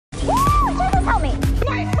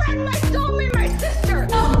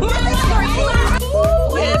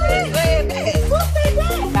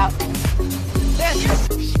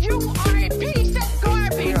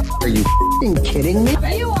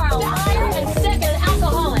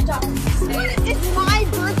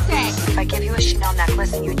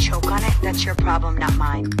sauce and you choke on it, that's your problem, not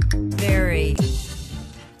mine. Very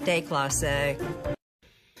déclassé.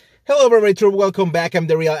 Hello, Beverly Troop. Welcome back. I'm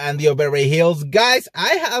the real Andy of Beverly Hills. Guys,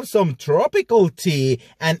 I have some tropical tea,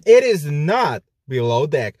 and it is not below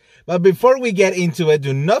deck. But before we get into it,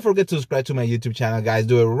 do not forget to subscribe to my YouTube channel, guys.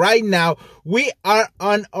 Do it right now. We are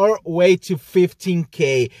on our way to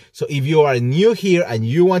 15K. So if you are new here and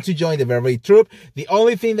you want to join the Beverly Troop, the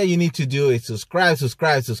only thing that you need to do is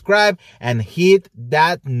subscribe, and hit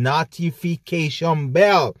that notification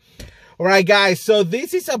bell. Alright, guys, so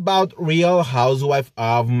this is about Real Housewives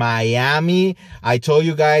of Miami. I told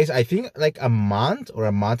you guys, I think like a month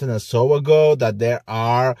and a so ago, that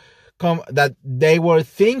that they were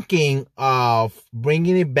thinking of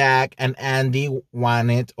bringing it back, and Andy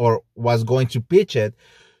wanted or was going to pitch it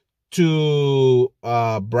to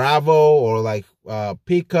Bravo or like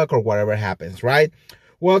Peacock or whatever happens, right?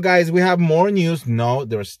 Well, guys, we have more news. No,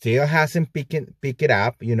 there still hasn't picked it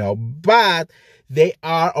up, you know, but they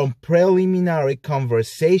are on preliminary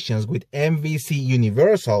conversations with NBC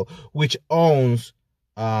Universal, which owns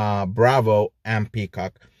Bravo and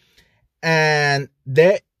Peacock, and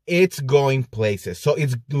it's going places. So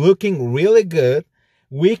it's looking really good.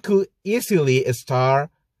 We could easily start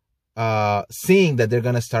seeing that they're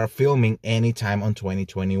gonna start filming anytime on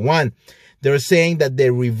 2021. They're saying that the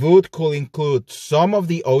reboot could include some of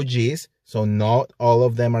the OGs, so not all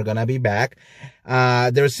of them are gonna be back.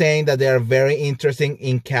 They're saying that they are very interested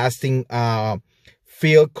in casting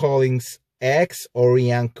Phil Collins' ex,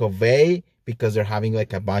 Oriane Covey, because they're having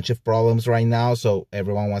like a bunch of problems right now, so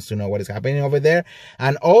everyone wants to know what is happening over there.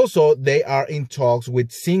 And also they are in talks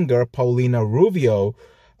with singer Paulina Rubio.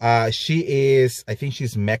 She is, I think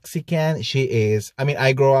she's Mexican. She is, I mean,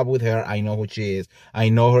 I grew up with her. I know who she is. I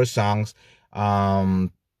know her songs.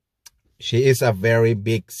 She is a very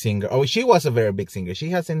big singer. Oh, she was a very big singer. She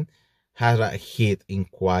hasn't had a hit in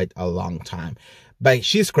quite a long time, but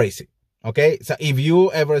she's crazy. Okay, so if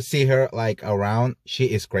you ever see her like around, she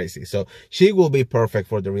is crazy. So she will be perfect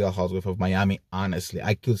for the Real Housewives of Miami. Honestly,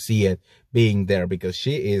 I could see it being there because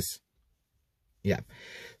she is, yeah.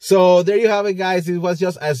 So there you have it, guys. It was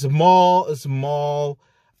just a small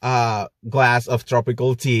glass of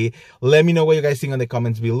tropical tea. Let me know what you guys think in the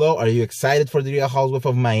comments below. Are you excited for the Real Housewives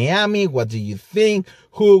of Miami? What do you think?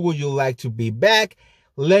 Who would you like to be back?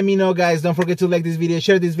 Let me know, guys. Don't forget to like this video,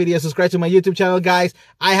 share this video, subscribe to my YouTube channel, guys.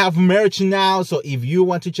 I have merch now, so if you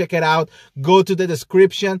want to check it out, go to the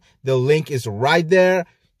description. The link is right there.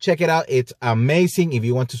 Check it out. It's amazing. If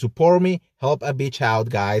you want to support me, help a bitch out,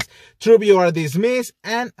 guys. Troop, you are dismissed,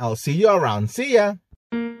 and I'll see you around. See ya.